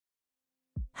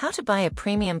How to buy a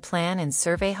premium plan in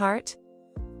SurveyHeart?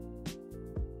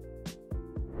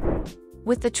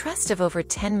 With the trust of over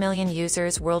 10 million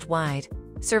users worldwide,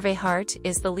 SurveyHeart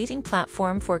is the leading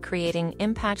platform for creating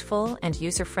impactful and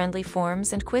user-friendly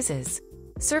forms and quizzes.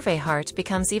 SurveyHeart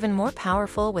becomes even more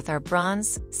powerful with our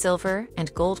bronze, silver,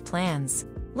 and gold plans.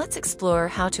 Let's explore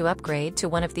how to upgrade to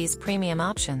one of these premium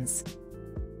options.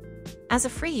 As a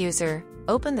free user,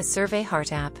 open the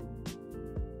SurveyHeart app.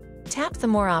 Tap the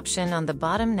More option on the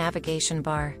bottom navigation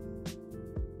bar.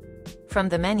 From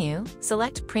the menu,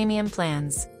 select Premium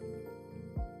Plans.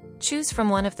 Choose from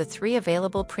one of the 3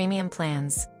 available premium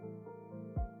plans.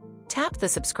 Tap the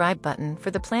Subscribe button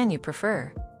for the plan you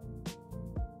prefer.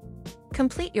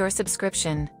 Complete your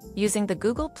subscription using the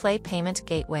Google Play Payment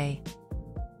Gateway.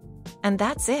 And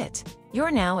that's it!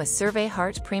 You're now a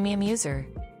SurveyHeart Premium user.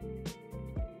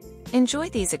 Enjoy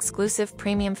these exclusive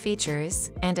premium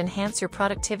features and enhance your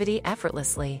productivity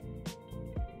effortlessly.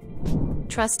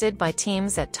 Trusted by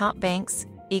teams at top banks,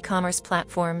 e-commerce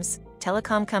platforms,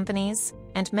 telecom companies,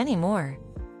 and many more.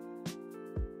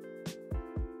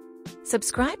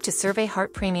 Subscribe to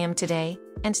SurveyHeart Premium today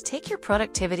and take your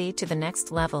productivity to the next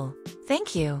level.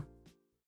 Thank you.